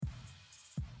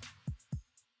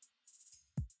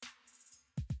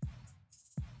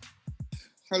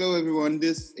Hello, everyone.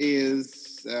 This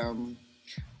is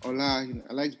Ola.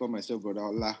 I like to call myself Brother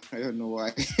Ola. I don't know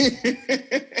why.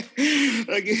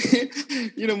 Okay,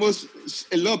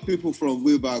 a lot of people from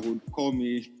way back would call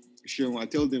me Sean. I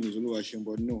tell them it's Oluwaseun,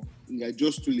 but no, they're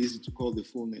just too lazy to call the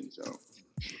full name. So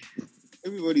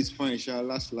everybody's fine, Sha.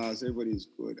 Last, everybody's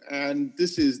good. And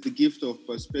this is the gift of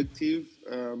perspective.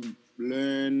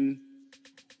 Learn,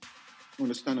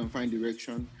 understand, and find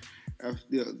direction.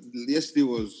 Yesterday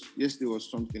was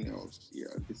something else. Yeah,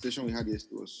 the session we had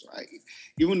yesterday was.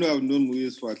 Even though I've known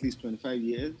Moise for at least 25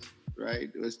 years,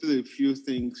 right? There were still a few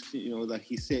things, that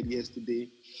he said yesterday,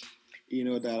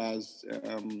 that has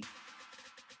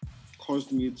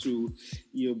caused me to,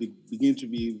 begin to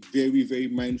be very, very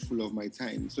mindful of my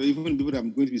time. So even people that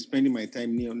I'm going to be spending my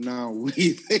time now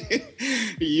with,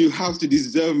 you have to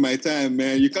deserve my time,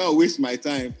 man. You can't waste my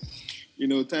time.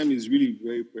 Time is really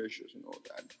very precious and all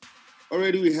that.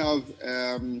 Already we have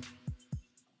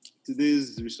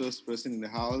today's resource person in the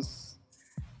house.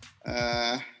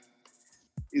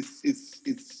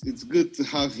 It's good to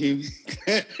have him.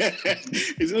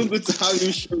 It's not good to have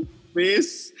him show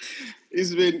face.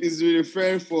 He's been a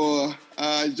friend for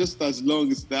just as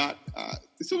long as that.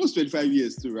 It's almost 25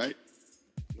 years too, right?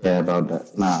 Yeah, about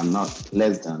that. Nah, not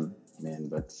less than, man,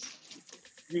 but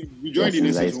you joined in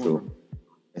SS1.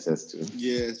 SS2.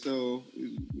 Yeah, so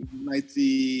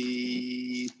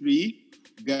 93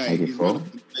 guy. 94.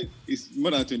 It's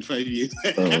more than 25 years.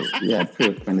 So yeah,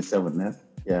 27 now.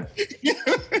 Yeah.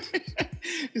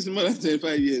 It's more than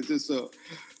 25 years. So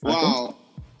wow.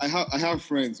 I have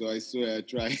friends, so I swear I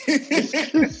try.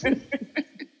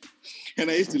 And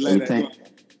I used to like that.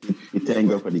 You thank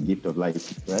God for the gift of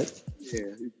life, right?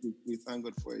 Yeah, we thank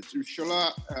God for it. So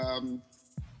Shola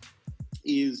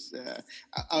is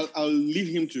I'll leave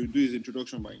him to do his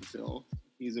introduction by himself.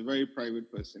 He's a very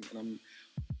private person, and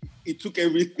it took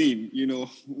everything,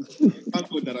 Thank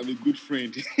God that I'm a good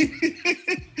friend.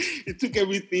 It took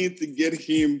everything to get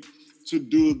him to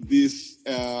do this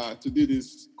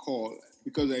call,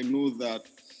 because I know that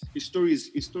his story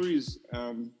is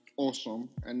awesome,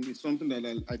 and it's something that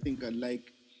I think I'd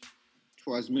like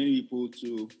for as many people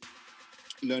to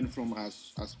learn from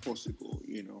as possible.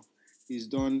 He's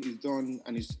done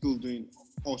and he's still doing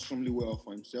awesomely well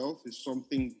for himself. His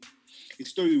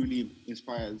story really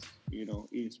inspires, it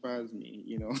inspires me,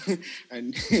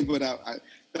 and but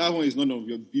that one is none of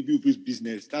your BB's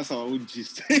business. That's our own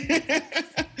gist.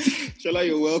 Shola,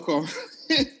 you're welcome.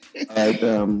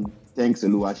 Thanks,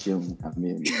 Oluwaseun.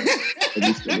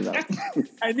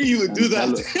 I knew you would do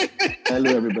that.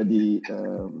 Hello, everybody.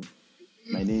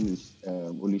 My name is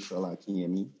Olushola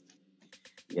Akinyemi.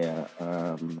 Yeah,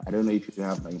 I don't know if you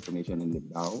have my information in the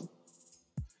bio.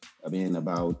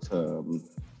 About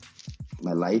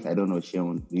my life. I don't know,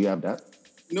 Sean. Do you have that?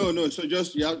 No. So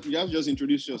just you have just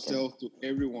introduced yourself to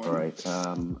everyone. All right.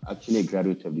 Actually a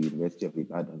graduate of the University of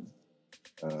Ibadan.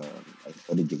 I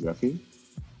studied geography.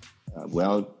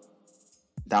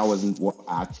 That wasn't what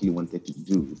I actually wanted to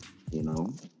do,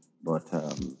 But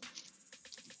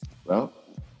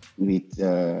with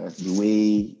the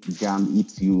way JAM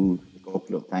eats you a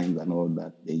couple of times and all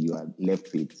that, then you are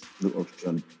left with no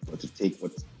option but to take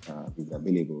what is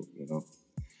available,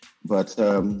 But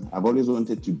I've always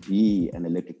wanted to be an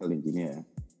electrical engineer,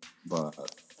 but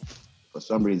for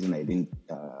some reason I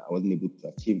wasn't able to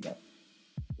achieve that,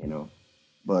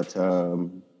 But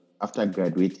after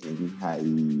graduating, I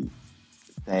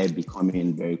started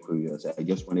becoming very curious. I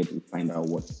just wanted to find out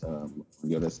what's on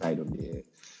the other side of the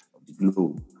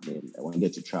globe. I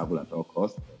wanted to travel at all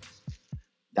costs.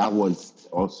 That was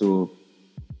also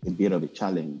a bit of a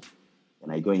challenge.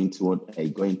 And I go into one of the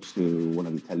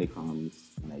telecoms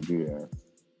in Nigeria.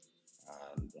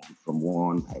 And from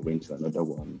one, I went to another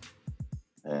one.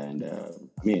 And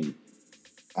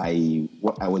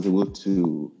what I was able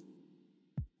to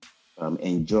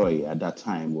enjoy at that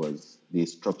time was the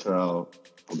structural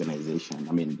organization.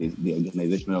 The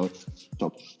organizational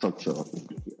structure,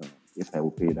 if I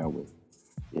will put it that way,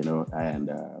 and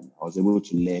I was able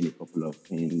to learn a couple of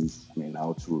things.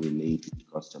 How to relate with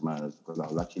customers, because I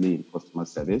was actually in customer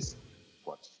service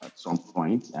at some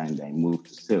point, and I moved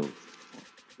to sales.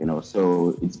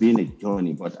 So it's been a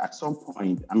journey. But at some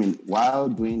point, while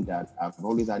doing that, I've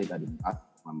always had it at the back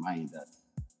of my mind that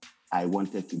I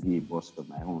wanted to be a boss of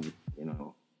my own.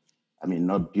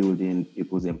 Not building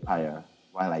people's empire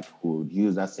while I could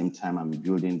use that same time I'm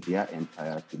building their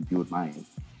empire to build mine.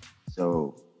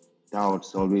 So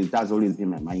that's always been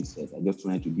my mindset. I just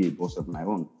wanted to be a boss of my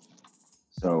own.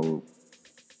 So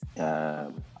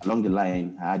along the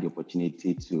line, I had the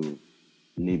opportunity to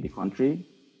leave the country,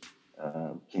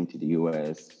 came to the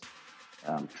US,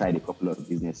 Tried a couple of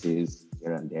businesses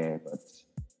here and there, but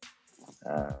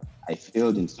I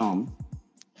failed in some.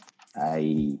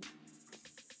 I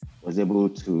was able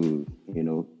to,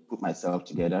 put myself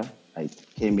together. I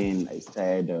came in, I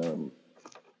started,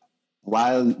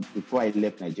 before I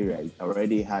left Nigeria, I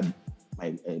already had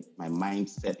my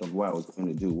mindset of what I was going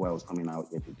to do, what I was coming out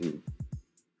here to do,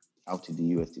 out to the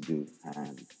US to do.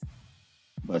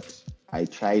 But I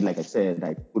tried, like I said,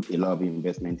 I put a lot of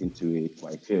investment into it,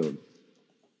 but I failed.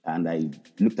 And I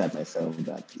looked at myself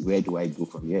that, where do I go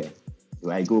from here? Do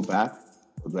I go back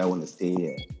or do I want to stay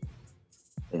here?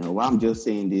 Why I'm just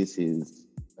saying this is,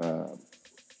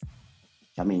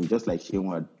 just like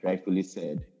Shewan rightfully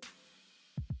said,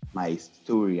 my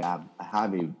story, I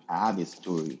have a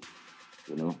story,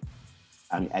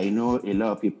 I know a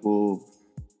lot of people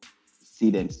see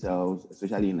themselves,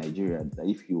 especially in Nigeria, that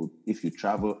if you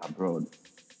travel abroad,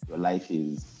 your life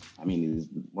is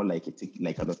more like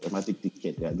like an automatic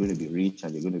ticket. They are going to be rich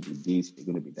and you're going to be this, you're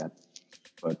going to be that.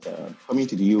 But coming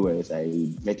to the US,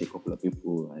 I met a couple of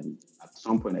people, and at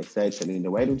some point I started telling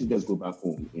them, why don't you just go back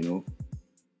home?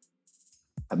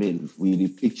 With the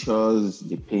pictures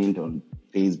they paint on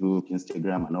Facebook,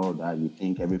 Instagram, and all that, you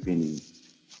think everything is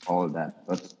all that.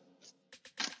 But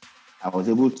I was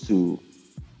able to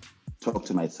talk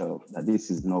to myself that this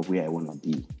is not where I want to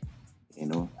be,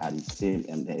 and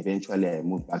eventually I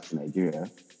moved back to Nigeria,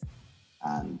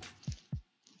 and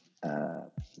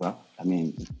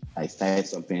I started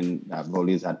something that I've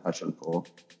always had passion for,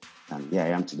 and here I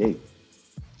am today.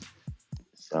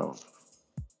 So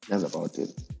that's about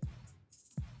it.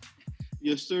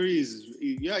 Your story is,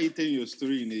 you are telling your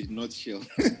story in a nutshell.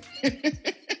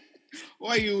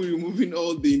 Why are you removing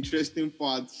all the interesting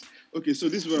parts? Okay, so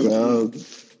this is what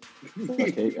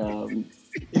okay.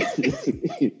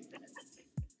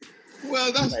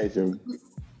 Well, that's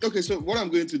okay. So what I'm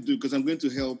going to do, because I'm going to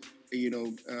help,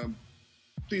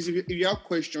 please, if you have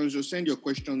questions, just send your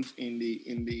questions in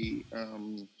the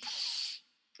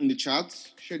chat.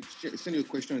 Send your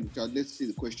question in the chat. Let's see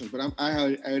the questions. But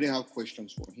I already have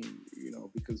questions for him,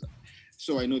 because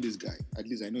so I know this guy. At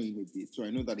least I know him a bit. So I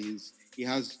know that he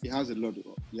has a lot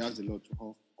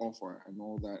to offer and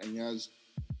all that, and he has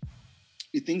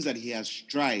the things that he has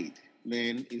tried.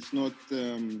 Man, it's not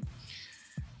they're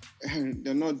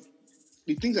not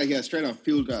the things that he has tried and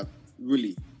failed at.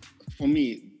 Really, for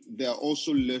me, there are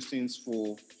also lessons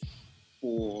for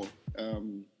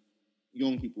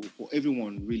young people, for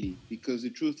everyone, really, because the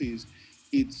truth is,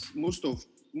 it's most of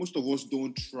us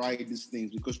don't try these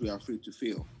things because we are afraid to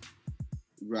fail,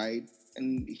 right?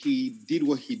 And he did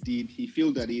what he did. He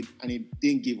failed at it, and he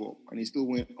didn't give up, and he still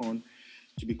went on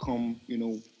to become,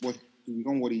 what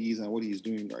he is and what he's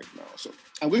doing right now. So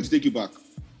I'm going to take you back,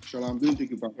 Shola. I'm going to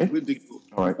take you back. I'm going to take you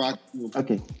back.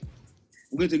 Okay.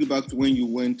 I'm going to take you back to when you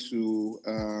went to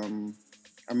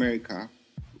America,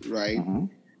 right? Mm-hmm.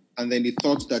 And then the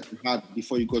thoughts that you had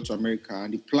before you got to America,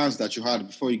 and the plans that you had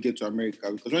before you get to America.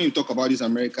 Because when you talk about this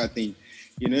America thing,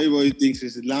 everybody thinks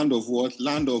it's the land of what?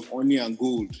 Land of honey and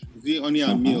gold. Is it honey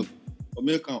and milk? Or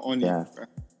milk and honey? Yeah. Right?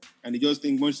 And they just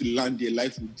think once you land there,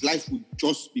 life would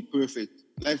just be perfect.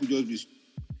 Life would just be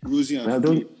rosy and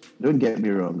don't get me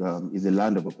wrong. It's a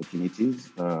land of opportunities.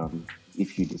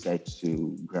 If you decide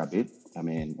to grab it,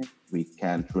 we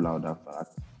can't rule out that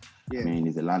fact. Yeah.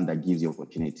 It's a land that gives you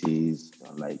opportunities,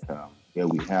 like where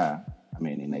we are,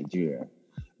 in Nigeria.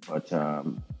 But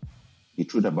the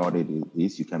truth about it is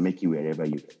this: you can make it wherever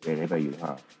you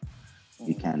are.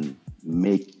 You can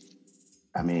make,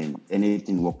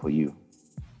 anything work for you.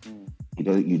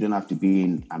 You don't have to be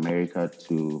in America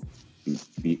to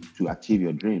achieve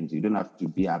your dreams. You don't have to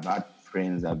be. I've had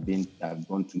friends that have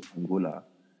gone to Angola,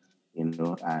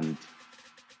 and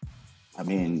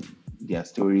their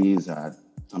stories are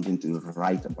something to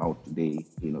write about today,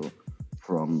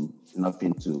 from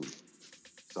nothing to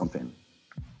something,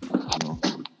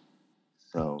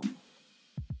 So.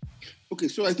 Okay,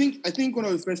 so I think one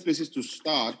of the first places to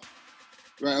start,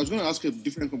 right? I was going to ask a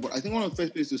different, but I think one of the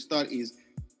first places to start is,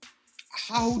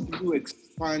 how do you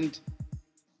expand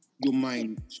your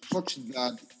mind such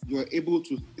that you are able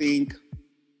to think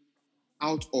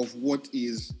out of what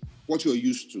you're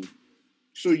used to?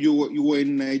 So you were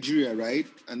in Nigeria, right?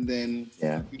 And then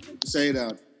you decided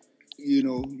that,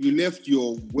 you left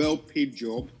your well-paid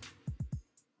job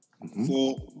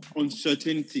for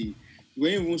uncertainty. You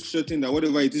weren't even certain that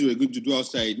whatever it is we're going to do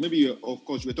outside, maybe, of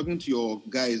course, we're talking to your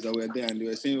guys that were there and they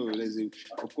were saying,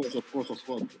 of course.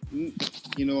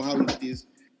 You know how it is.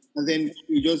 And then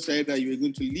you just said that you were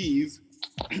going to leave.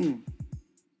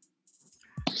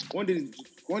 One day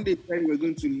said you were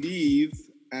going to leave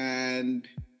and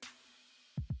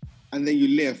then you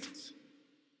left.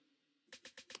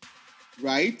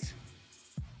 right?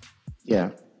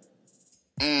 Yeah.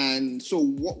 And so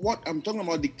what I'm talking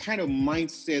about, the kind of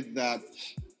mindset that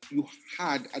you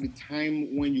had at the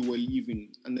time when you were leaving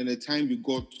and then the time you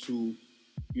got to,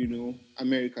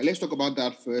 America. Let's talk about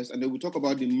that first, and then we'll talk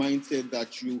about the mindset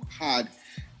that you had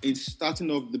in starting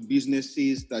off the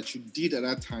businesses that you did at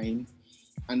that time,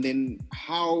 and then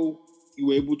how you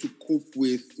were able to cope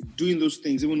with doing those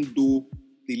things, even though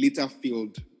they later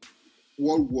failed.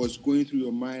 What was going through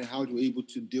your mind, how you were able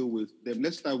to deal with them.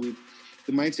 Let's start with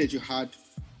the mindset you had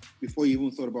before you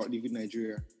even thought about leaving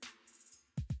Nigeria.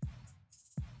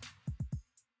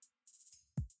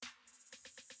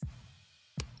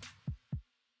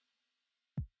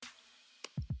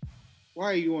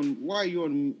 Why are you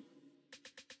on?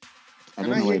 I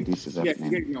don't know why this is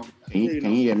happening. Yeah, I can hear you now.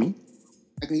 Can you hear me?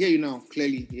 I can hear you now,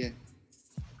 clearly, yeah.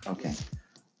 Okay.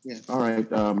 Yeah. All right.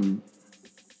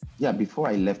 Yeah, before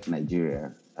I left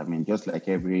Nigeria, I mean, just like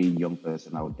every young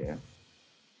person out there,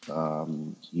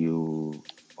 you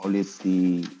always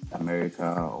see America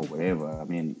or wherever. I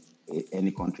mean, any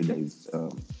country that is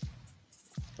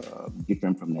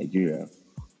different from Nigeria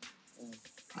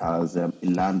as a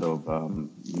land of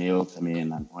milk, I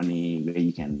mean, and honey, where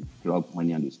you can plug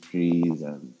honey on the trees,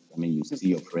 and I mean, you see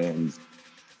your friends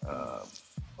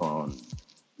on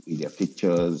with their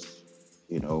pictures,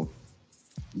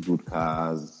 good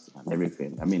cars and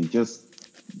everything. I mean,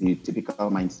 just the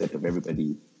typical mindset of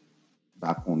everybody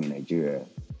back home in Nigeria,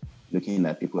 looking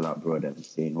at people abroad and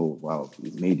saying, "Oh, wow,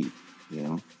 he's made it,"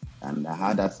 And I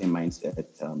had that same mindset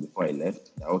before I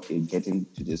left. Okay, getting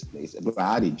to this place.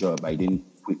 I had a job. I didn't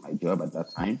quit my job at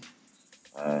that time.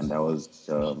 And I was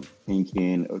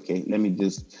thinking, okay, let me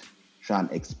just try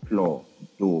and explore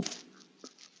dope.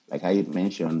 Like I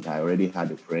mentioned, I already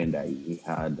had a friend we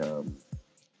had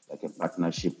like a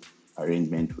partnership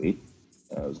arrangement with.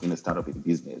 I was going to start up a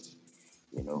business,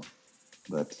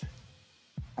 but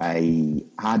I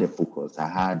had a focus.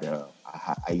 I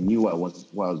knew what I was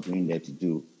going there to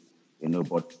do,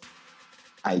 but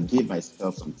I gave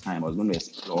myself some time. I was going to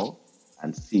explore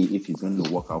and see if it's going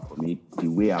to work out for me the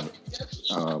way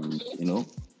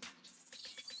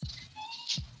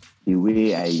the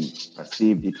way I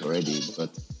perceived it already.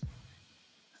 But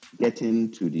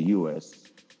getting to the US,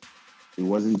 it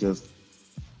wasn't just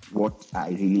what I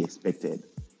really expected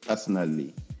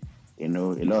personally. A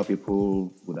lot of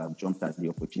people would have jumped at the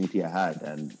opportunity I had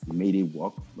and made it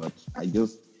work, but I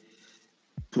just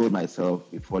told myself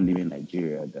before leaving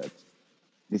Nigeria that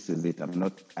this is it. I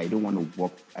don't want to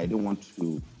work. I don't want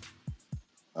to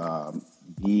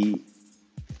be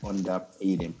under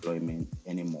paid employment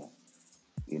anymore.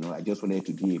 I just wanted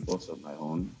to be a boss of my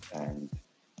own. And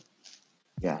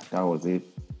yeah, that was it.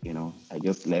 I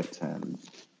just left and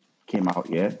came out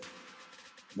here,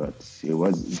 but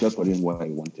it just wasn't what I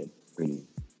wanted, really.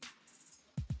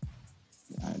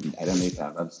 And I don't know if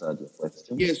I've answered your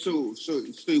question. Yeah, so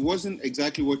it wasn't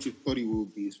exactly what you thought it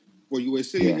would be, but you were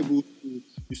still able to.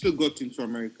 You still got into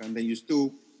America, and then you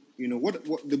still, what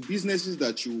the businesses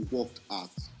that you worked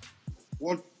at.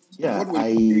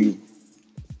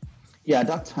 At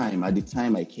that time, at the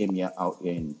time I came out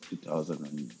here in 2000,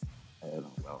 and I don't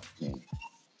know. Well,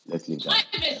 let's leave that.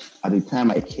 At the time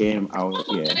I came out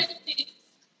here.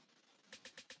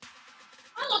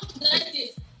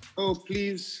 Oh,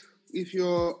 please. If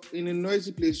you're in a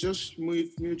noisy place, just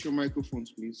mute your microphones,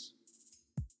 please.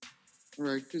 All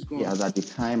right, please go on. Yeah, at the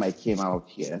time I came out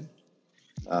here,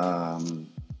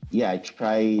 I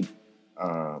tried.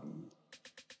 I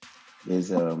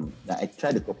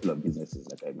tried a couple of businesses,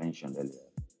 like I mentioned earlier.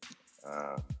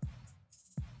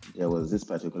 There was this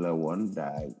particular one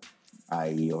that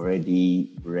I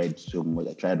already read so much.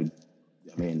 I tried to,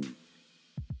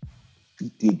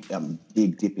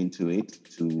 dig deep into it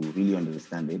to really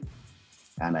understand it.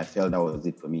 And I felt that was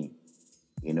it for me,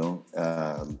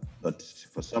 but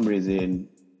for some reason,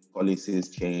 policies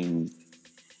changed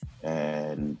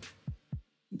and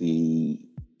it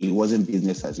wasn't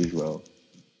business as usual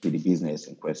with the business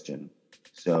in question.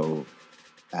 So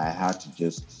I had to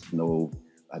just know,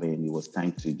 it was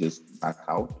time to just back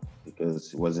out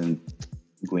because it wasn't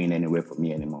going anywhere for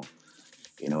me anymore,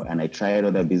 and I tried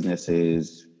other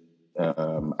businesses,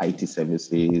 IT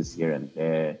services here and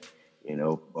there,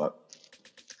 but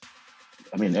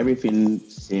everything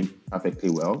seemed perfectly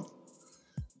well,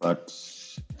 but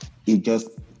it just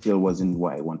still wasn't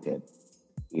what I wanted,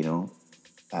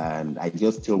 and I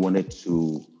just still wanted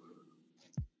to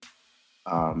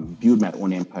build my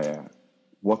own empire,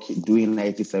 doing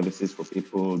IT services for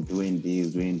people, doing this,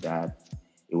 doing that.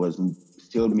 It was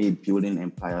still me building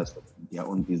empires for their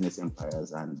own business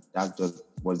empires, and that just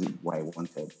wasn't what I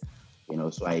wanted,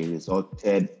 so I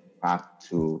resorted back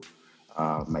to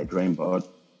my drawing board.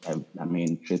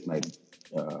 Trace my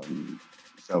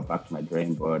self back to my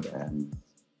drawing board and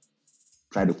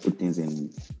try to put things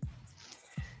in.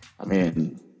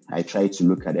 I try to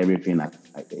look at everything at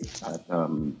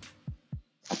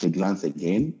a glance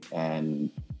again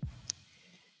and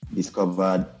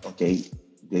discovered, okay,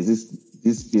 there's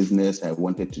this business I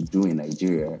wanted to do in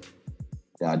Nigeria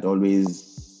that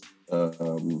always,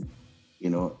 in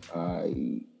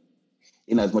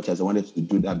as much as I wanted to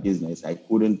do that business, I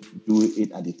couldn't do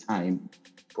it at the time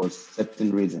for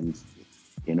certain reasons,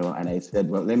 and I said,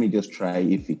 well, let me just try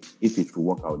if it will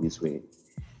work out this way.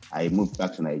 I moved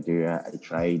back to Nigeria. I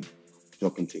tried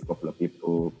talking to a couple of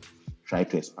people, tried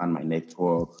to expand my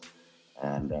network,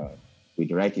 and with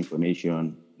the right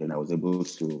information, then I was able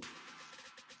to,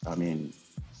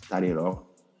 start it off.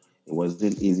 It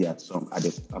wasn't easy at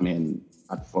first,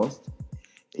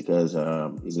 because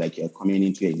it's like you're coming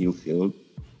into a new field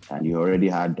and you already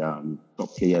had top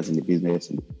players in the business,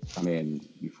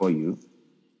 before you.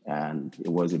 And it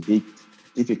was a bit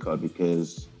difficult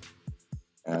because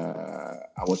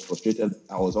I was frustrated.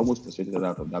 I was almost frustrated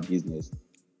out of that business.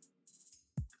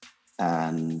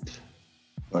 But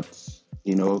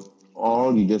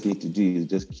all you just need to do is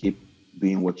just keep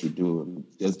doing what you do,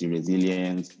 just the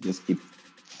resilience, just keep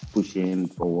pushing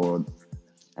forward.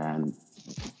 And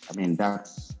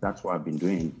that's what I've been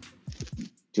doing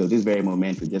till this very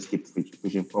moment. We just keep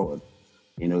pushing forward.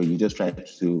 You just try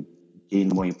to gain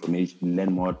more information,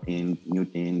 learn more things, new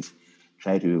things,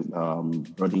 try to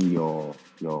broaden your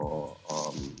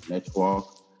network.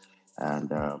 And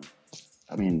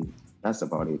that's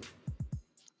about it.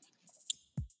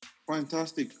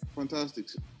 Fantastic.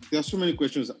 There are so many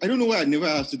questions. I don't know why I never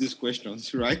asked you these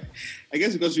questions, right? I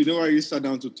guess because we never really sat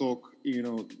down to talk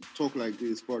like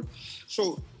this. But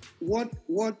so what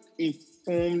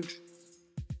informed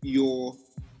your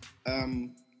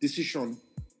decision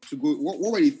to go? What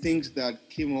were the things that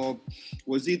came up?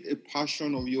 Was it a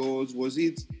passion of yours? Was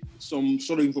it some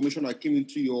sort of information that came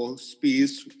into your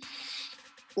space?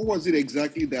 What was it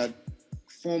exactly that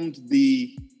formed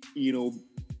the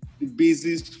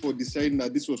basis for deciding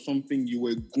that this was something you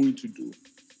were going to do?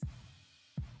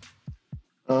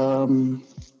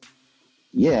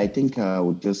 I think I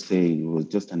would just say it was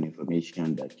just an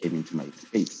information that came into my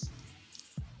space.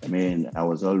 I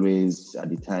was always, at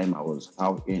the time I was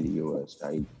out in the US,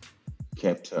 I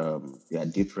kept, there are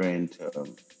different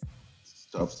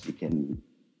stuffs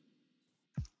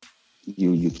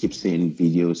you keep seeing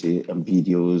videos,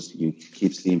 you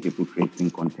keep seeing people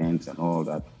creating content and all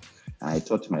that. And I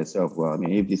thought to myself, well,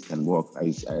 if this can work,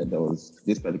 there was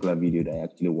this particular video that I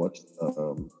actually watched.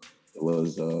 It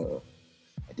was,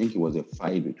 I think it was a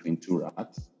fight between two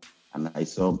rats, and I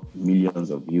saw millions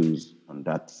of views on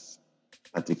that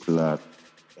particular,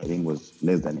 I think it was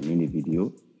less than a minute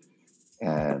video.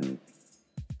 And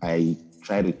I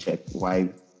tried to check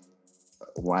why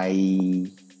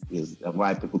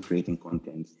people creating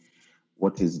content.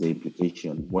 What is the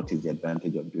implication? What is the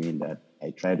advantage of doing that?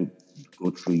 I try to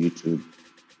go through YouTube,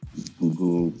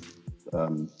 Google,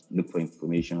 look for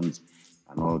information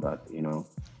and all that,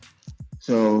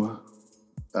 So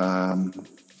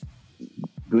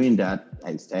doing that,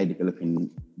 I started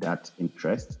developing that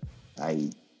interest.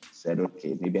 I said,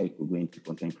 okay, maybe I could go into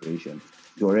content creation.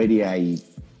 So already I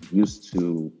used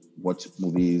to watch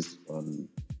movies on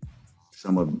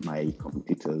some of my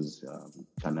competitors'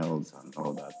 channels and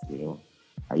all that,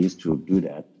 I used to do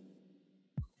that.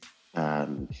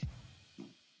 And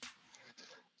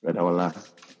Radawola.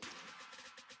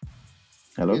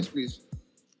 Hello? Yes, please.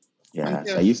 Yeah,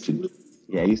 I used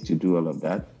to do all of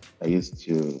that. I used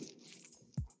to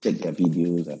check their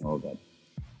videos and all that.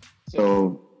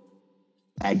 So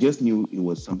I just knew it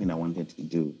was something I wanted to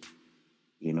do,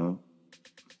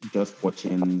 just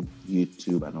watching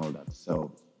YouTube and all that.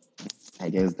 So I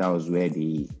guess that was where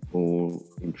the whole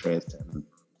interest and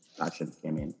passion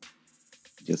came in,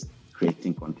 just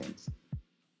creating content.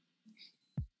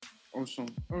 Awesome.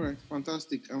 All right,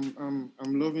 fantastic. I'm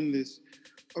loving this.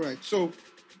 All right, so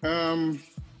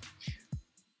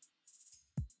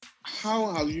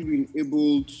how have you been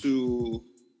able to?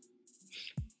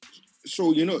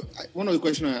 So one of the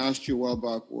questions I asked you a while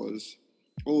back was,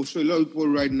 so a lot of people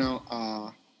right now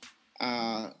are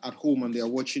at home and they are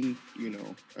watching,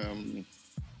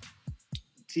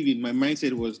 TV. My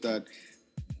mindset was that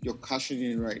you're cashing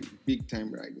in big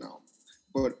time right now.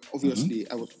 But obviously,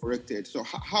 I was corrected. So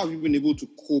how have you been able to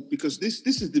cope? Because this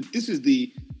is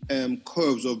the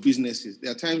curves of businesses.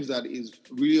 There are times that is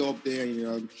really up there,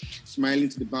 smiling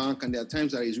to the bank, and there are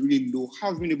times that is really low.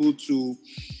 How have you been able to,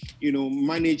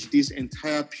 manage this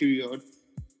entire period,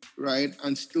 right?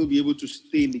 And still be able to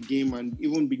stay in the game and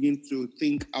even begin to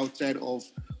think outside of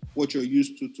what you're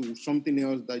used to something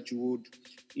else that you would,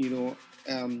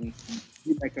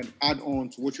 like an add-on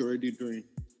to what you're already doing?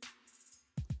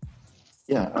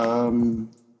 Yeah.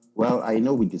 Well, I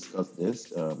know we discussed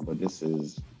this, but this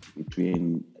is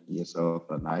between yourself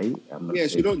and I. I'm not Yeah,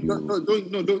 sure so if you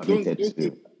committed to.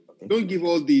 Okay. don't give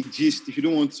all the gist if you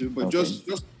don't want to, but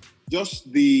Okay.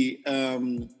 just the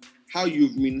how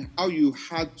you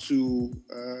had to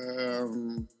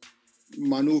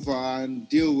maneuver and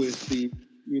deal with the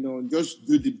just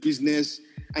do the business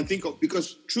and think of,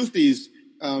 because truth is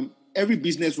every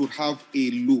business would have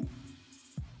a low.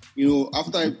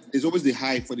 After there's always the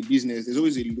high for the business, there's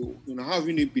always a low. How have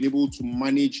you been able to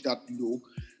manage that low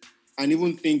and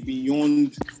even think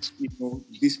beyond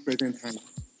this present time?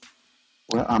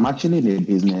 Well, I'm actually in a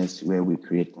business where we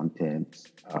create content.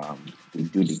 We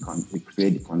create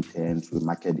the content, we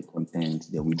market the content,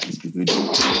 then we distribute it.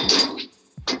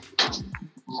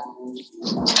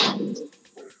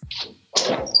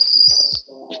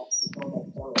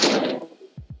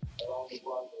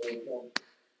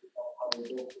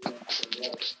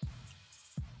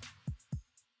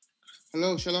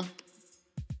 Hello, Shala.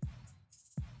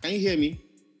 Can you hear me?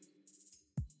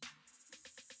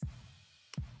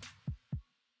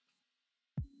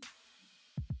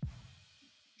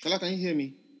 Shala, can you hear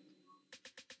me?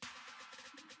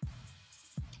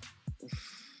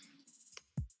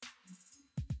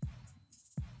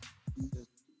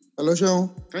 Hello, Sean.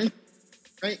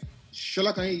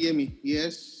 Shala, can you hear me?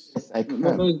 Yes. Yes, I can.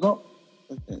 No, it's not.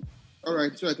 Okay. All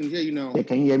right, so I can hear you now. Yeah,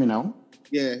 can you hear me now?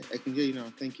 Yeah, I can hear you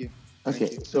now. Thank you.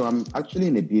 Okay, so I'm actually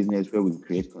in a business where we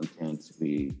create content,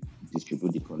 we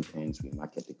distribute the content, we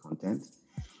market the content.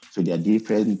 So there are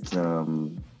different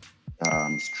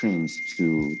streams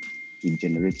to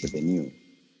generate revenue.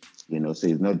 So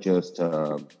it's not just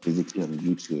basically on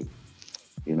YouTube.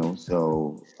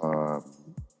 So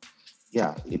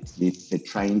yeah, it's a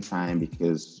trying time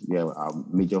because our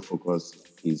major focus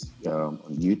is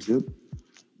on YouTube,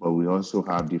 but we also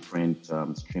have different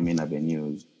streaming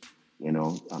avenues,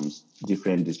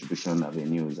 different distribution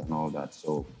avenues and all that.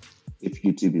 So if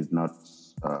YouTube is not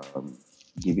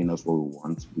giving us what we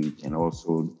want, we can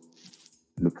also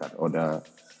look at other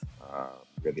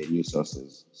revenue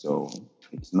sources. So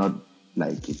it's not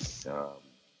like it's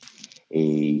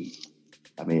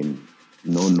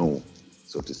no,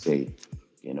 so to say.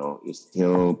 It's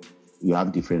still, you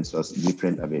have different sources,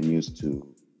 different avenues to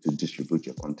distribute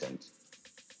your content.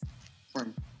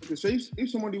 Fine. Okay, so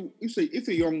if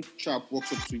a young chap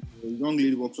walks up to you, a young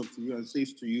lady walks up to you and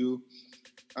says to you,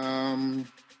 I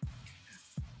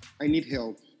need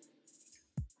help.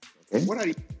 Okay. What are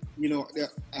you,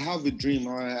 I have a dream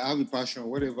or I have a passion or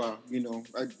whatever, I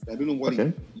don't know what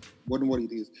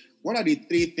it is. What are the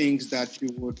three things that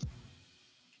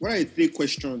what are the three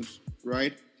questions,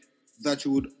 right, that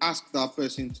you would ask that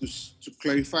person to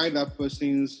clarify that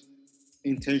person's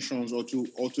intentions or to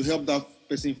help that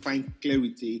person find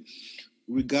clarity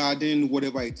regarding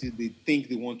whatever it is they think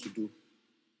they want to do?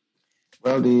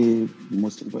 Well, the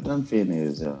most important thing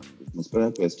is, the most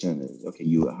important question is, okay,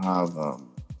 you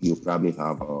probably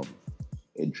have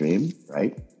a dream,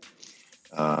 right?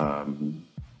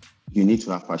 You need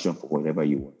to have passion for whatever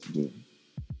you want to do.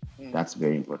 That's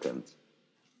very important.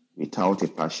 Without a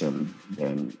passion,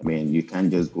 then, you can't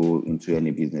just go into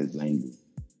any business blindly.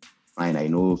 Fine, I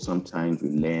know sometimes we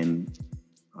learn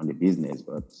on the business,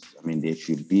 but there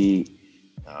should be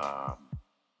a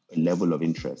level of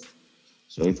interest.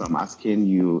 So if I'm asking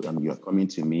you, you're coming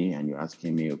to me and you're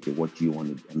asking me, okay, what do you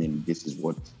want to do? This is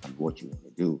what you want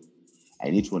to do. I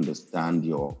need to understand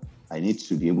I need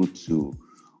to be able to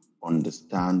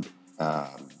understand,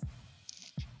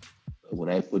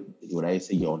 would I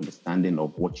say your understanding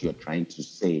of what you're trying to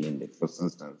say in the first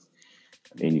instance.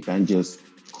 You can't just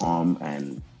come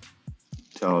and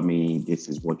tell me this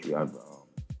is what you have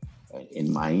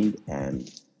in mind, and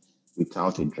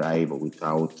without a drive or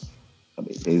without,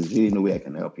 there's really no way I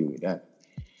can help you with that.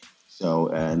 So,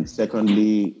 and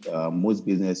secondly, most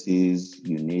businesses,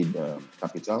 you need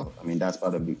capital. That's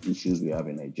part of the issues we have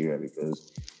in Nigeria,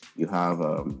 because you have,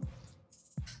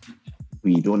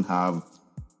 we don't have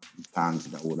banks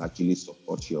that will actually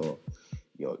support your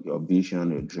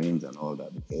vision, your dreams and all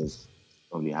that, because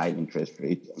of the high interest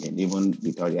rate. Even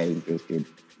without the high interest rate,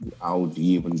 how do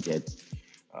you even get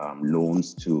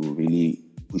loans to really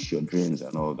push your dreams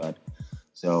and all that?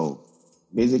 So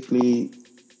basically,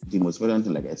 the most important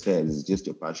thing, like I said, is just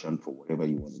your passion for whatever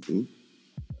you want to do.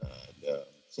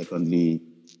 Secondly,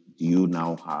 do you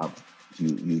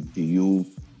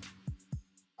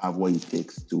have what it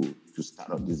takes to start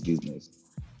up this business?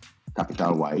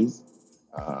 capital wise.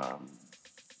 Um,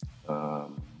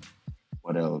 um,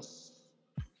 what else?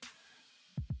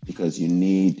 Because you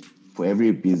need, for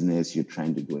every business you're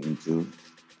trying to go into,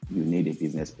 you need a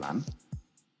business plan,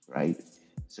 right?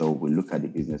 So we look at the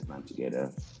business plan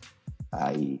together.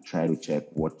 I try to check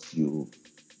what you've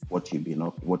been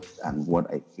up, what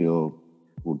I feel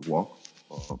would work.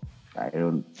 Or I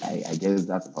guess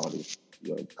that's about it.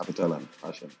 Your capital and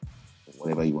passion,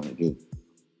 whatever you want to do.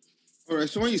 All right.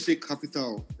 So when you say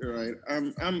capital, right?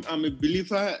 I'm a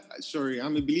believer. Sorry,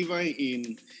 I'm a believer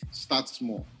in start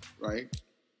small, right?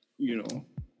 You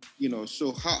know,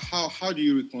 So how do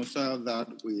you reconcile that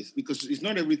with, because it's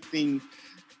not everything,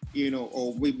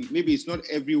 or maybe it's not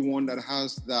everyone that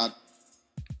has that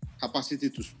capacity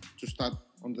to start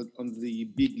on the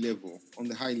big level, on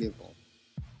the high level.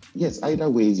 Yes, either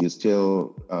ways, you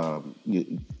still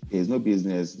there's no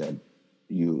business that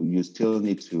you still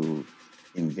need to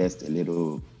invest a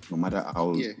little, no matter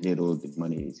how little the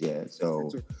money is. Yeah.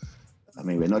 So, I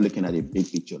mean, we're not looking at a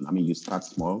big picture. I mean, you start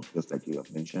small, just like you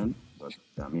have mentioned, but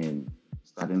I mean,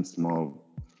 starting small,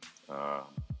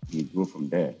 you grow from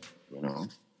there.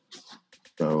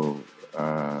 So,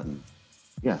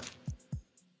 yeah.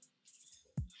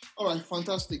 All right,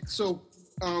 fantastic. So,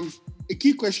 a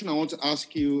key question I want to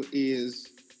ask you is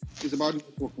about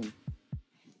networking.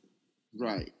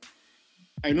 Right.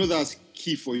 I know that's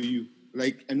key for you.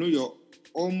 Like, I know you're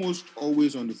almost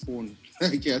always on the phone.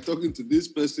 Like, you're talking to this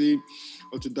person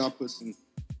or to that person.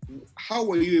 How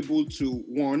were you able to,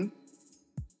 one,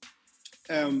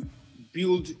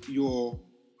 build your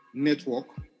network,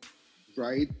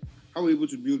 right? How were you able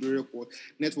to build your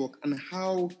network, and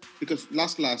how, because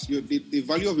the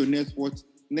value of your net worth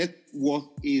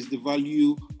is the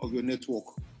value of your network,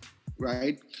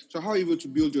 right? So how are you able to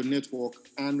build your network,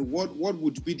 and what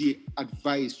would be the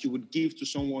advice you would give to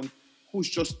someone who's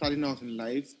just starting out in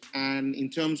life, and in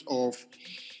terms of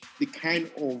the kind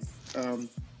of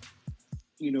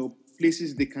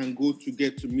places they can go to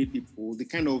get to meet people, the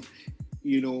kind of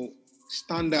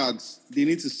standards they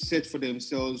need to set for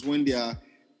themselves when they are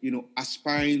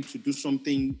aspiring to do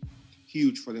something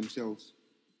huge for themselves?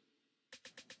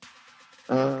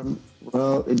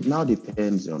 Well, it now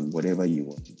depends on whatever you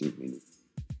want to do, really.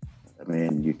 I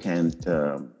mean, you can't,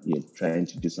 you're trying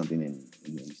to do something in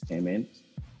entertainment.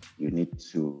 You need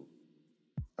to,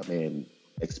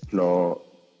 explore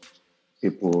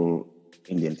people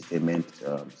in the entertainment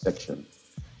section.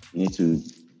 You need to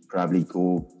probably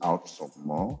go out some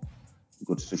more,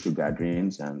 go to social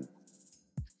gatherings and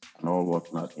all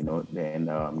whatnot, then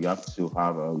you have to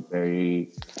have a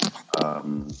very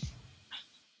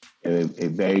a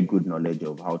very good knowledge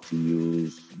of how to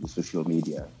use the social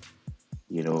media.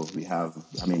 We have,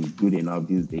 good enough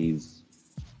these days.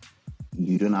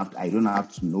 I don't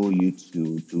have to know you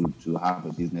to have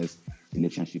a business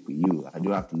relationship with you. I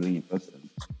do have to know you in person.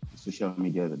 The social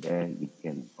media are there. You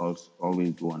can also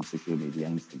always go on social media,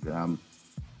 Instagram,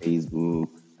 Facebook,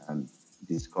 and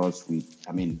discuss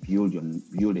build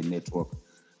a network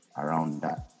around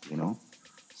that,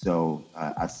 So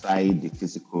aside the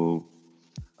physical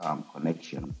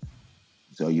connection,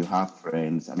 so you have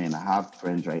friends. I have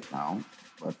friends right now,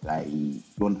 but I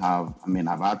don't have,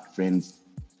 I've had friends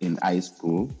in high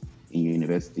school, in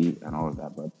university and all of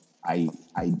that, but I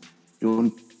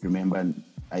don't remember,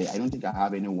 I don't think I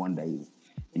have anyone that is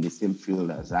in the same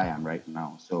field as I am right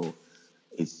now. So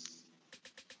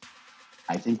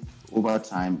I think over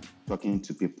time, talking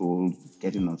to people,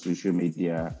 getting on social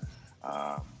media,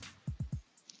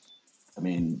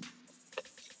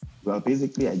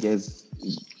 basically, I guess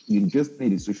you just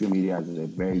need the social media as a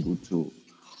very good tool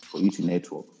for you to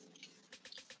network.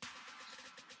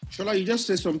 Shola, you just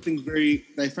said something that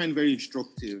I find very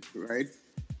instructive, right?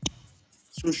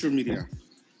 Social media.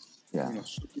 Yeah.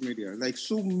 Social media. Like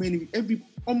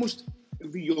almost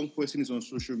every young person is on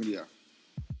social media.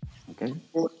 Okay.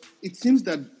 But it seems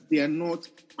that they are not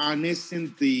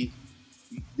harnessing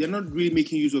they're not really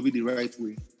making use of it the right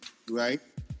way, right?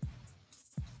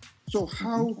 So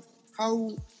how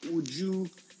would you,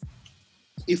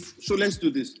 so let's do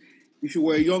this. If you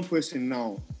were a young person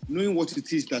now, knowing what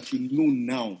it is that you know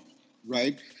now,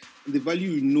 right? The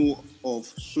value of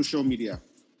social media,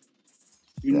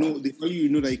 the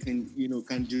value that you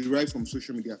can derive from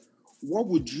social media. What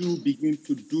would you begin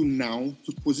to do now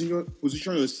to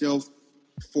position yourself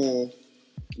for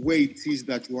where it is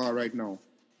that you are right now?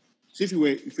 So if you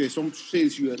were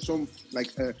some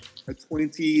like a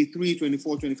 23,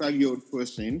 24, 25-year-old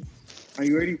person, and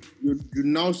you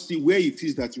now see where it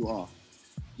is that you are.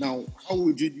 Now, how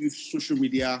would you use social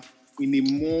media in a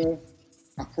more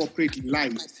appropriate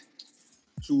light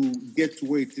to get to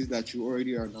where it is that you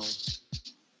already are now?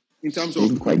 in terms I of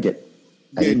didn't quite get.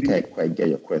 I yeah, didn't quite get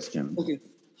your question. okay.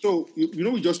 So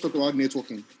we just talked about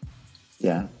networking,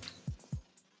 Yeah.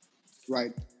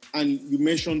 right? And you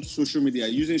mentioned social media,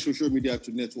 using social media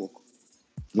to network.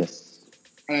 Yes.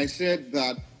 And I said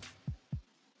that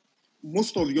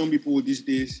most of young people these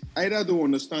days either don't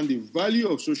understand the value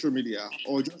of social media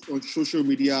or just on social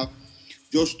media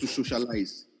just to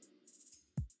socialize,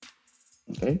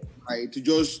 Okay. right? To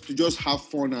just have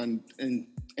fun and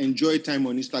enjoy time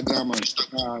on Instagram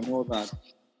and all that,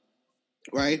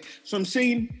 right? So I'm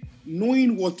saying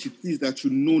knowing what it is that you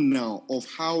know now of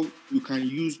how you can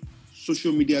use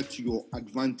social media to your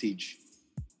advantage.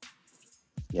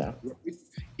 Yeah.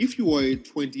 If you were a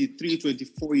 23,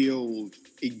 24-year-old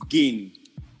again,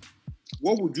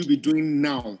 what would you be doing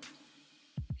now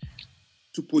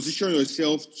to position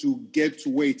yourself to get to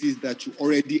where it is that you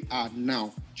already are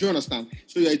now? Do you understand?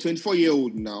 So you're a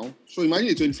 24-year-old now. So imagine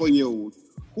a 24-year-old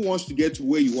who wants to get to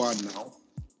where you are now.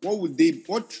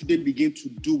 What should they begin to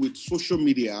do with social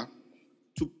media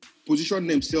to position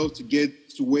themselves to get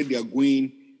to where they are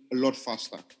going a lot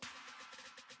faster?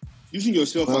 Using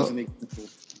yourself as an example.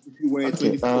 If you were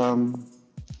Okay. 24.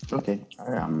 Okay.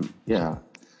 Yeah.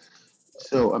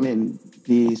 So I mean,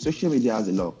 the social media has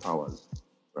a lot of powers,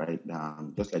 right?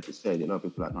 Just like you said, a lot of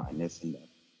people are not harnessing that.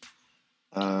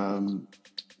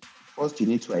 First, you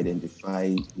need to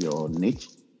identify your niche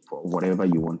for whatever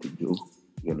you want to do.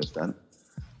 You understand?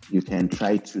 You can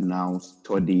try to now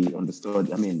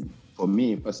understand. I mean, for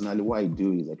me personally, what I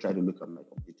do is I try to look at my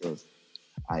competitors.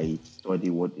 I study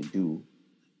what they do.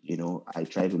 I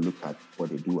try to look at what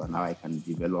they do and how I can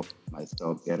develop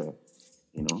myself better.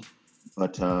 You know,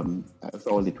 but if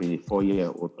I was a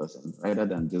 24-year-old person, rather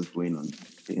than just going on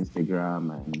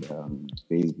Instagram and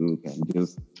Facebook and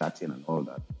just chatting and all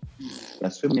that,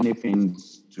 there's so many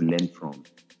things to learn from.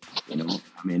 I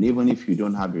mean, even if you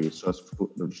don't have the resources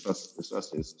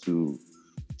to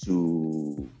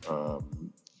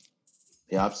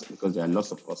perhaps, because there are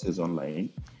lots of courses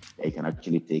online that you can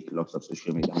actually take, lots of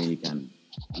social media. I mean,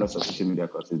 lots of social media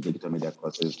courses, digital media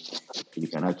courses you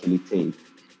can actually take,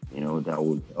 that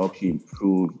would help you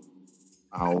improve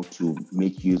how to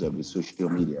make use of the social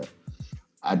media.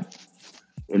 A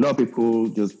lot of people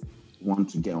just want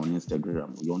to get on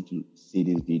Instagram. You want to see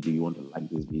this video, you want to like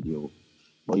this video,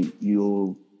 but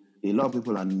a lot of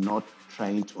people are not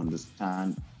trying to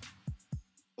understand.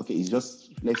 Okay, it's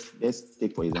just let's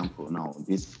take for example now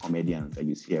these comedians that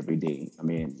you see every day. I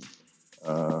mean,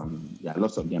 there are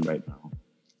lots of them right now.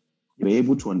 You're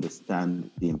able to understand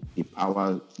the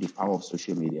power of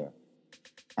social media,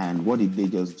 and what did they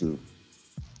just do?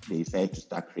 They decided to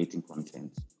start creating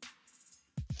content.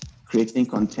 Creating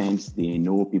content, they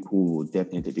know people will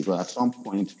definitely, because at some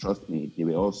point, trust me, they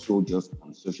were also just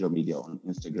on social media, on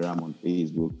Instagram, on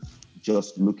Facebook,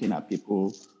 just looking at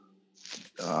people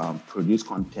produce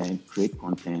content, create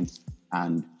content,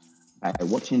 and by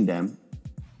watching them,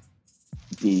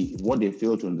 what they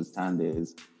fail to understand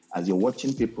is, as you're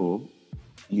watching people,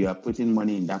 you are putting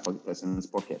money in that person's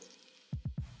pocket.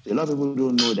 So a lot of people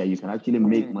don't know that you can actually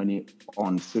make money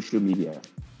on social media.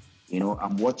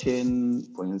 I'm watching,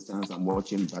 for instance,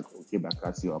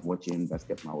 Bakassi, I'm watching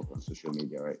Basketball on social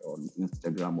media, right, on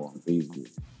Instagram or on Facebook.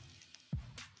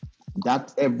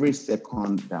 That every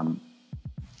second that I'm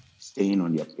staying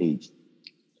on their page,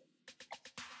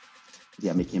 they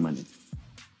are making money.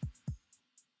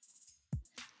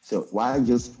 So why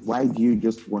do you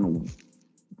just want to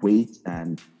wait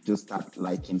and just start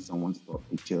liking someone's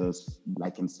pictures,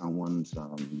 liking someone's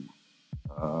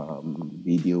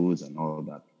videos and all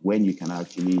that, when you can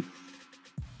actually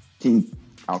think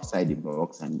outside the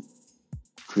box and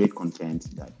create content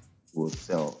that will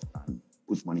sell and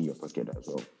put money in your pocket as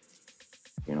well?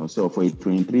 So for a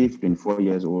 23, 24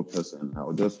 years old person,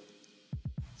 I'll just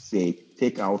say,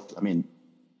 take out, I mean,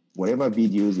 whatever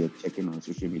videos you're checking on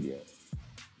social media,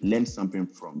 learn something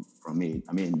from it.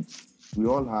 I mean, we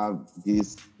all have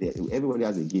this, everybody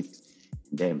has a gift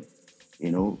in them.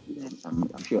 I'm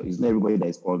sure it's not everybody that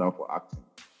is called out for acting.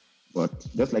 But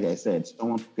just like I said,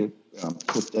 someone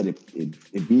posted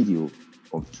a video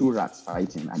of two rats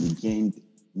fighting and it gained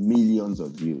millions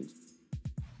of views.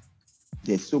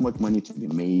 There's so much money to be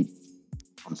made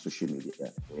on social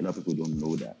media. A lot of people don't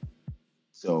know that.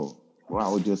 So what I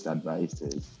would just advise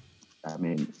is, I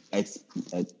mean,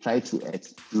 try to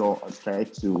explore or try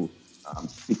to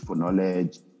seek for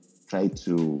knowledge, try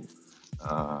to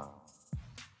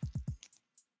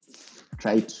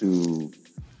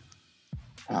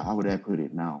how would I put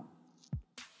it now?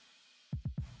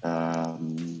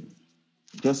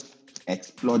 Just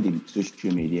explore the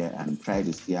social media and try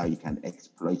to see how you can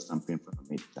exploit something from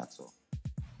it. That's all.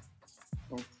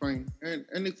 Oh, fine. And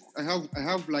I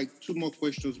have like two more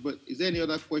questions, but is there any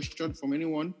other question from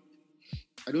anyone?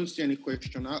 I don't see any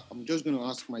question. I'm just going to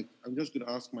ask my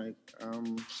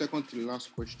second to the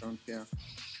last question here.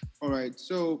 All right.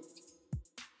 So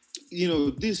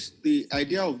the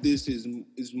idea of this is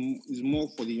more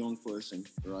for the young person,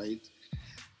 right?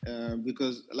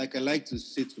 Because like I like to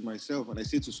say to myself, and I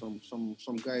say to some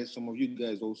guys, some of you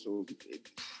guys also,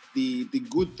 the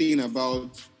good thing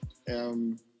about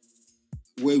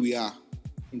where we are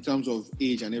in terms of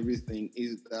age and everything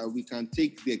is that we can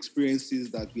take the experiences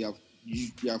that we have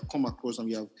come across, and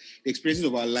we have the experiences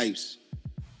of our lives,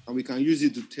 and we can use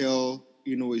it to tell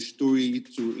a story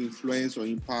to influence or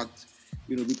impact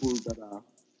people that are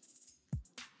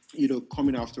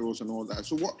coming after us and all that.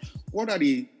 So what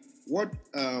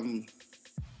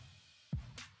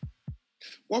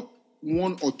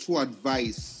one or two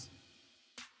advice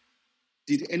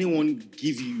did anyone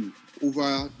give you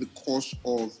over the course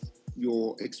of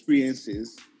your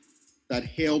experiences that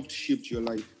helped shape your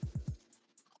life?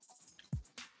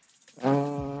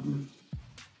 I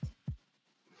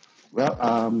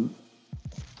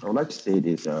would like to say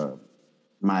this.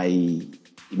 My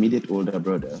immediate older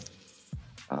brother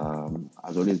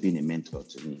has always been a mentor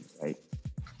to me, right?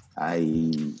 I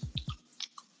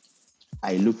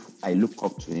look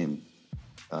up to him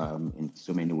in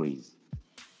so many ways,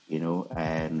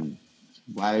 and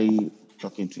while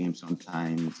talking to him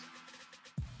sometimes,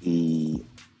 he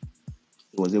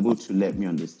was able to let me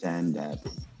understand that,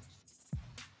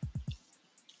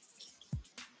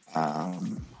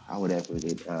 how would I put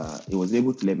it? He was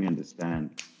able to let me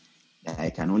understand that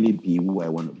I can only be who I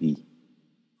want to be.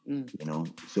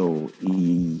 So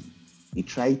he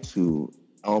tried to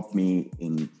help me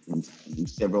in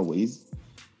several ways.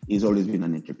 He's always been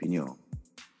an entrepreneur.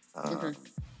 Okay.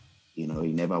 He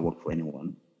never worked for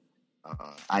anyone.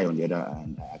 I, on the other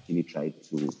hand, I actually tried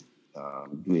to do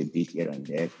a bit here and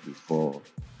there before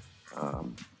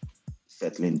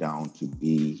settling down to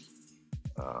be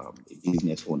a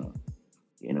business owner.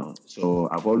 So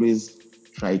I've always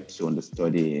tried to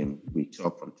understudy him. We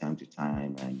talk from time to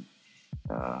time, and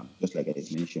just like I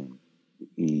mentioned,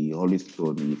 he always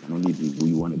told me you can only be who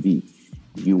you want to be.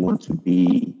 If you want to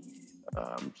be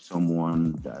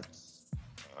someone that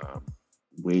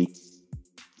waits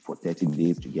for 30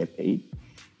 days to get paid,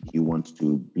 you want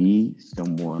to be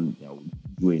someone that will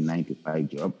do a 9-to-5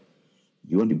 job,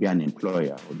 you want to be an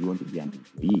employer or you want to be an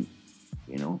employee,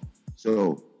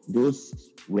 So those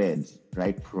words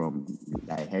right from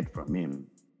that I heard from him,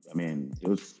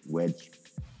 those words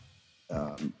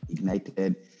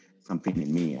ignited something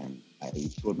in me, and I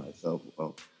told myself,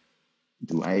 well,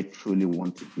 do I truly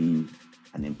want to be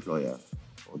an employer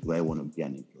or do I want to be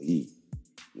an employee?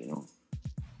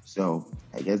 So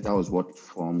I guess that was what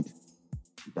formed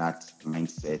that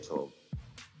mindset of,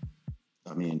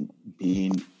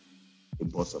 being a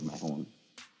boss of my own,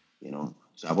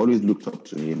 So I've always looked up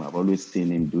to him. I've always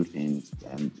seen him do things,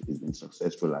 and he's been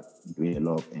successful at doing a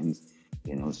lot of things,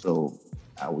 So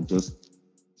I would just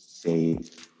say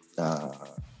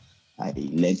I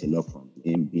learned a lot from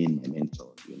him being my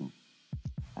mentor,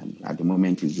 And at the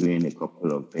moment, he's doing a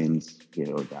couple of things,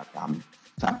 that I'm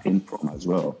tapping from as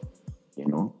well,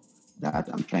 that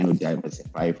I'm trying to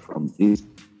diversify from this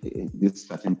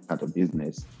certain part of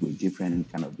business to a different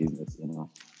kind of business,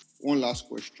 One last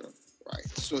question, right?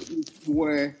 So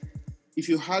if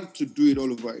you had to do it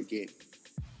all over again,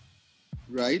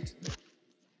 right?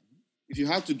 If you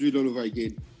had to do it all over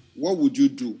again, what would you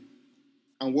do,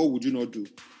 and what would you not do?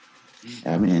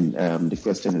 The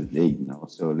question is vague now,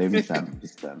 so let me start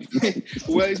this time.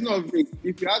 Well, it's not vague.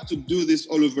 If you had to do this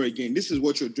all over again, this is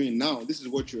what you're doing now. This is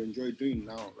what you enjoy doing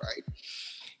now, right?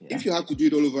 Yeah. If you had to do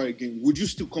it all over again, would you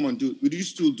still come and do it? Would you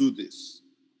still do this?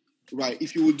 Right.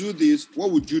 If you would do this,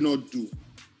 what would you not do?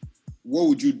 What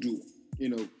would you do?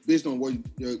 Based on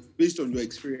your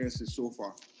experiences so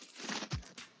far.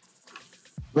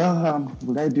 Well,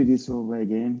 would I do this over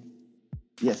again?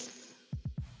 Yes.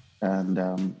 And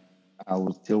I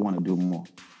would still want to do more.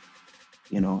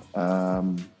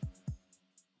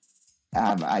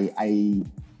 I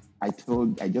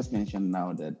just mentioned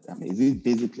now that is it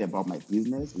basically about my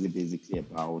business? Is it basically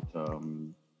about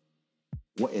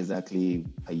what exactly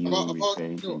are you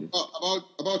referring to?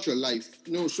 About your life.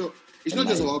 No, so it's not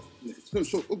just about.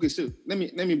 So okay. So let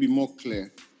me be more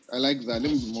clear. I like that.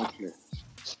 Let me be more clear.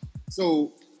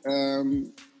 So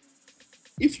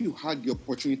if you had the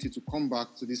opportunity to come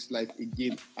back to this life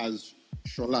again as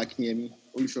Shola Akinyemi,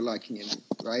 Olushola Akinyemi,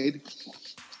 right?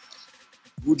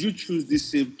 Would you choose this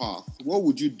same path? What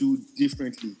would you do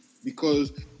differently?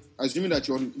 Because assuming that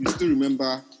you still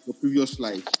remember your previous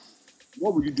life,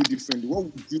 what would you do differently? What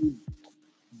would you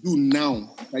do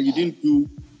now that you didn't do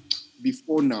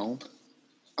before now,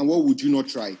 and what would you not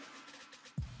try?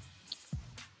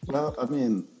 Well, I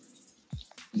mean,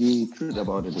 the truth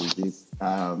about it is this.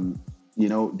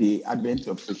 The advent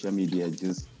of social media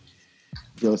just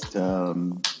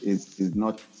is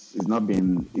not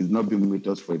been with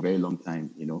us for a very long time.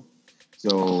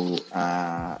 So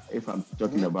if I'm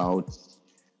talking about,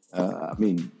 I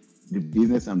mean, the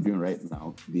business I'm doing right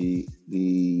now, the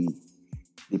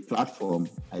platform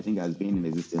I think has been in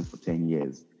existence for 10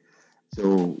 years.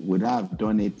 So would I have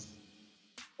done it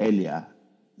earlier?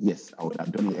 Yes, I would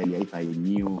have done it earlier if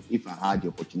I had the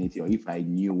opportunity, or if I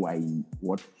knew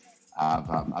what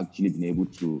I've actually been able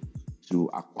to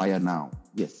acquire now.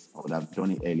 Yes, I would have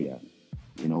done it earlier.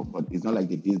 But it's not like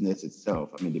the business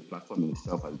itself. I mean, the platform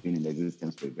itself has been in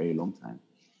existence for a very long time.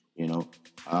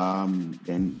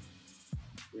 Then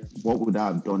what would I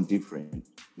have done different?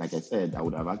 Like I said, I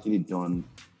would have actually done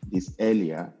this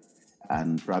earlier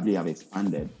and probably have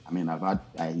expanded. I mean, I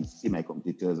see my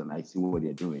competitors and I see what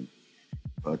they're doing.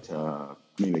 But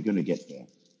we're going to get there.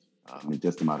 It's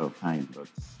just a matter of time. But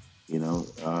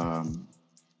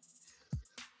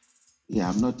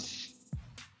I'm not.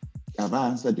 Have I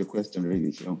answered your question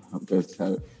really, Sean? Because,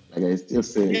 like I still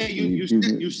say, Yeah,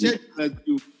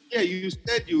 you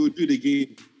said you would do it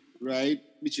again, right?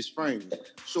 Which is fine.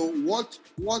 So what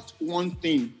one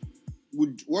thing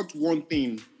would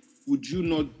you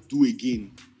not do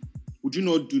again? Would you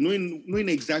not do, knowing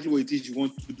exactly what it is you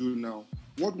want to do now?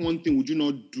 What one thing would you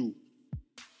not do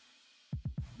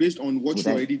based on what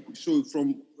you already? So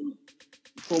from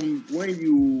when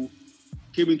you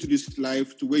came into this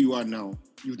life to where you are now,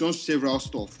 you've done several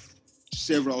stuff.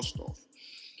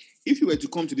 If you were to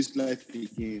come to this life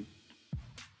again,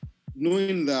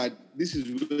 knowing that this is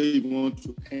where you want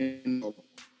to end up,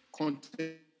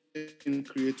 content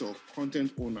creator,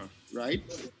 content owner, right?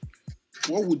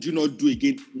 What would you not do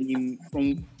again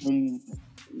from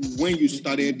when you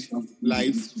started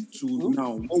life to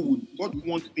now? What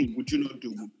one thing would you not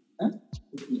do?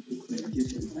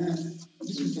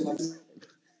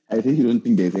 I think you don't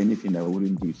think there's anything I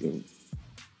wouldn't do, so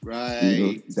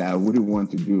right? That I wouldn't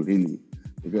want to do really,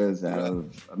 because I've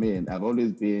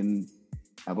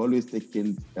always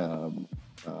taken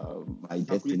my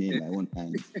destiny in my own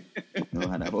hands,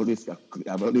 and I've always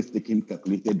taken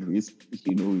calculated risk,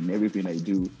 in everything I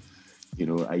do.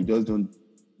 I just don't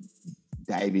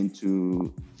dive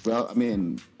into. Well,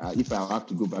 if I have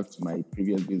to go back to my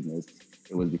previous business,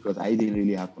 it was because I didn't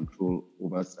really have control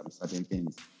over some certain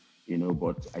things,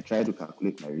 But I try to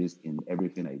calculate my risk in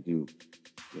everything I do,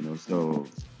 So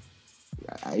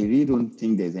I really don't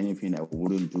think there's anything I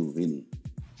wouldn't do, really,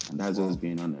 and that's just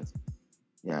being honest.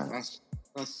 Yeah.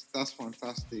 That's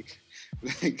fantastic.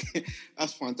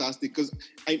 That's fantastic, because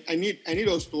I need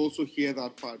us to also hear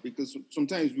that part, because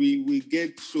sometimes we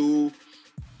get so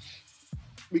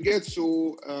with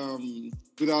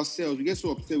ourselves, we get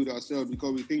so upset with ourselves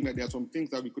because we think that there are some things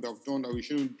that we could have done that we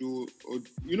shouldn't do, or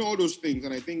all those things.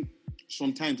 And I think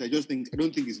sometimes I don't think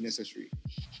it's necessary.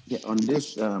 Yeah, on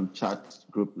this chat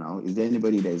group now, is there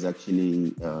anybody that is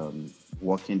actually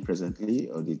working presently,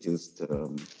 or they just?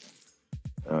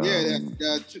 There are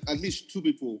at least two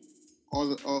people,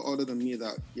 other than me,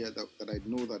 that I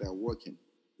know that are working.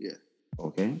 Yeah.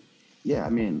 Okay. Yeah,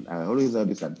 I always have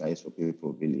this advice for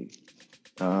people, really.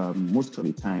 Most of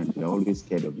the time, they're always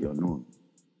scared of the unknown.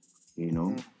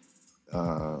 If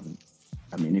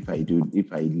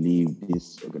I leave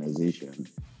this organization,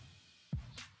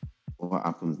 what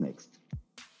happens next?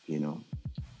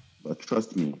 But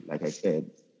trust me, like I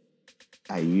said,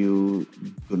 are you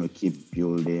going to keep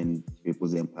building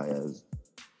people's empires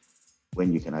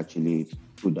when you can actually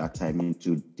put that time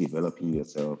into developing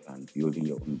yourself and building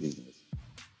your own business?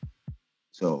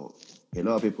 So a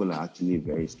lot of people are actually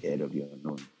very scared of the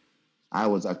unknown. I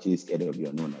was actually scared of the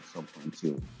unknown at some point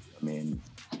too.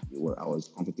 I was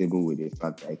comfortable with the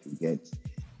fact that I could get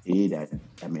paid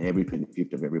every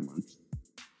 25th of every month.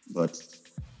 But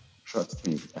trust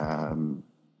me,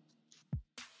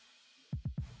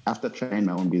 after trying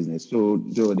my own business, so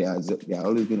Joe, there are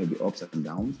always going to be ups and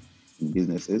downs in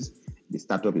businesses. The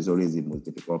startup is always the most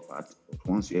difficult part. But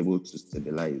once you're able to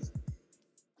stabilize,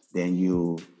 then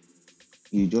you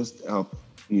just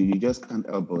can't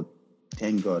help but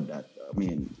thank God that,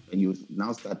 when you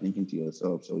now start thinking to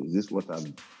yourself, so is this what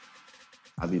I've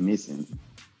been missing?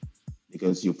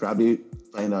 Because you probably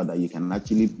find out that you can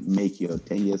actually make your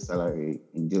 10-year salary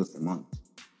in just a month.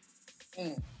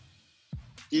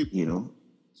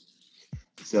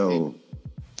 So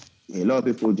a lot of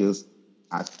people just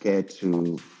are scared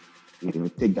to,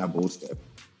 take that bold step.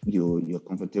 You're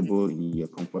comfortable in your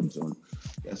comfort zone.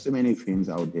 There are so many things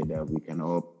out there that we can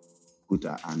all put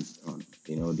our hands on.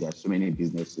 There are so many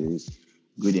businesses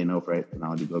good enough right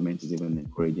now. The government is even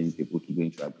encouraging people to go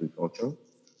into agriculture,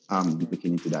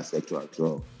 looking into that sector as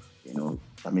well.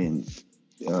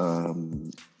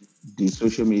 The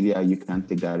social media, you can't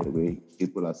take that away.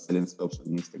 People are selling stuff on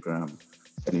Instagram,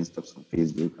 selling stuff on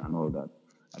Facebook and all that.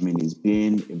 It's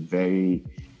been a very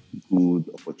good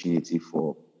opportunity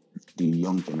for the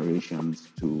young generations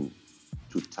to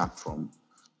tap from.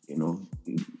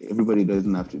 Everybody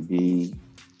doesn't have to be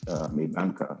a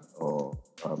banker or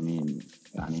an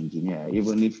engineer.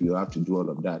 Even if you have to do all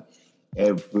of that,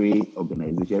 every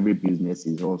organization, every business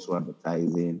is also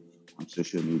advertising on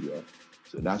social media.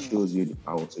 So that shows you the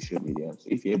power of social media. So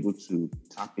if you're able to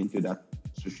tap into that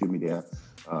social media,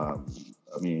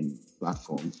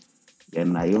 platform,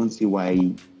 then I don't see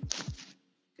why.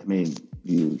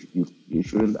 You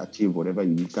shouldn't achieve whatever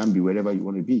you can be wherever you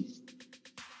want to be.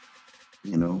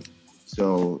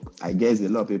 So I guess the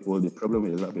problem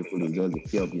with a lot of people is just the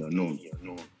fear of the unknown.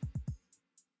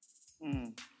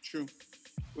 True.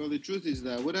 Well, the truth is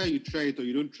that whether you try it or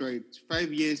you don't try it,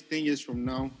 5 years, 10 years from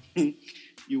now,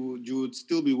 you would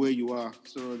still be where you are.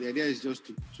 So the idea is just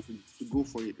to go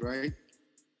for it, right?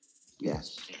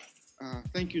 Yes.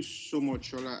 Thank you so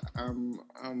much, Shola.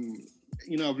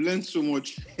 I've learned so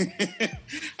much.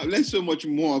 I've learned so much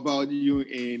more about you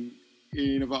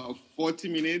in about 40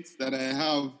 minutes that I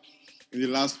have in the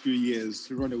last few years.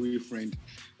 Runaway friend.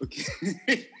 Okay.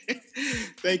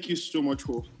 Thank you so much,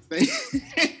 Ho.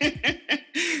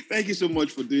 Thank you so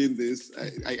much for doing this.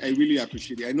 I really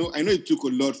appreciate it. I know it took a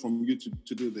lot from you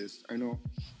to do this. I know.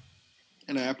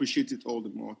 And I appreciate it all the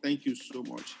more. Thank you so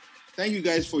much. Thank you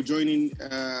guys for joining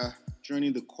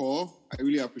the call. I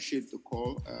really appreciate the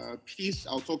call. Peace.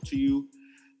 I'll talk to you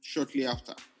shortly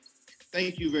after.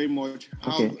 Thank you very much.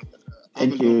 Okay.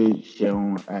 Thank you,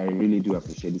 Seun. I really do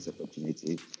appreciate this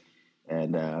opportunity.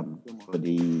 And for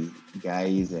the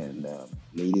guys and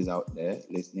ladies out there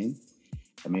listening,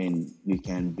 you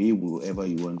can be whoever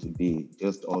you want to be.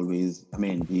 Just always,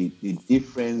 the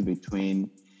difference between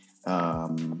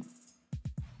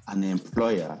an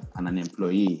employer and an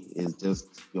employee is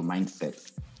just your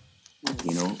mindset.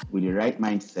 With the right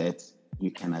mindset,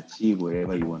 you can achieve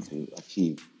wherever you want to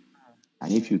achieve.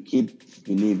 And if you keep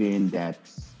believing that,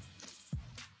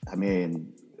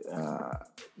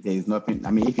 there's nothing,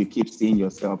 if you keep seeing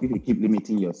yourself, if you keep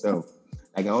limiting yourself,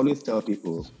 like I always tell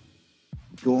people,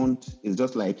 it's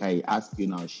just like I ask you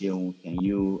now, Seun, can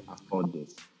you afford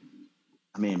this?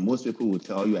 Most people will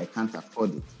tell you I can't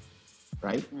afford it,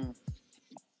 right?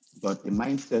 But the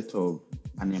mindset of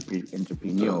an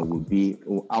entrepreneur would be,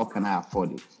 how can I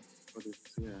afford it?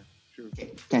 Yeah, true.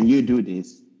 Can you do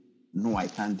this? No, I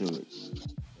can't do it.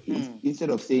 Instead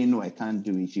of saying, no, I can't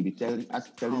do it, you should be telling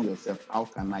yourself, how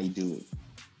can I do it?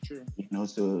 True.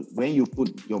 So when you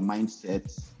put your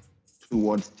mindset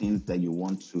towards things that you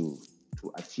want to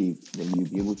achieve, then you'll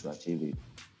be able to achieve it.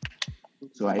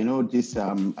 So I know this,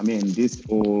 this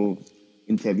whole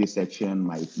interview section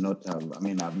might not have,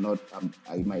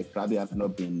 I might probably have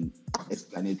not been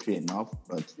explanatory enough,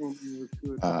 but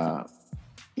I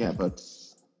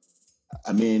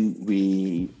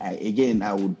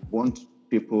would want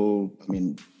people,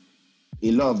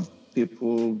 a lot of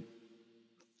people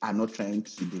are not trying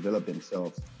to develop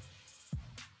themselves.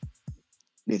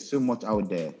 There's so much out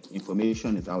there.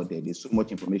 Information is out there. There's so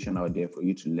much information out there for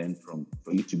you to learn from,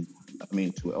 for you to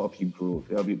help you grow,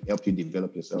 help you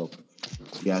develop yourself.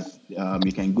 Yes,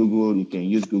 you can Google, you can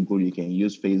use Google, you can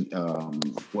use YouTube.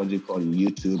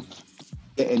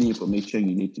 Get any information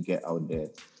you need to get out there.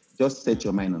 Just set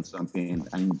your mind on something,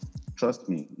 and trust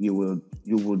me, you will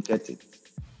get it.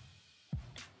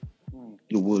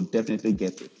 You will definitely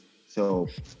get it. So,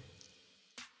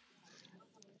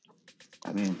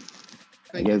 I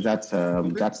guess that's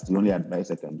the only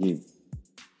advice I can give.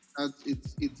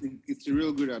 It's a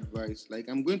real good advice. Like,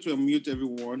 I'm going to unmute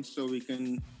everyone so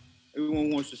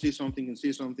everyone wants to say something and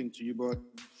say something to you. But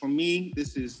for me,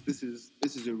 this is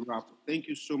a wrap. Thank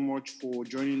you so much for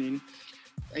joining in.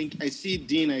 I see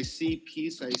Dean, I see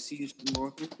Peace, I see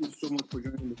more. Thank you so much for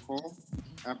joining the call.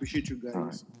 I appreciate you guys.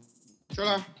 Right.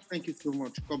 Shola, thank you so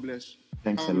much. God bless.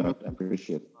 Thanks a lot. I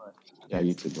appreciate it. Yeah,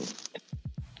 you too, bro.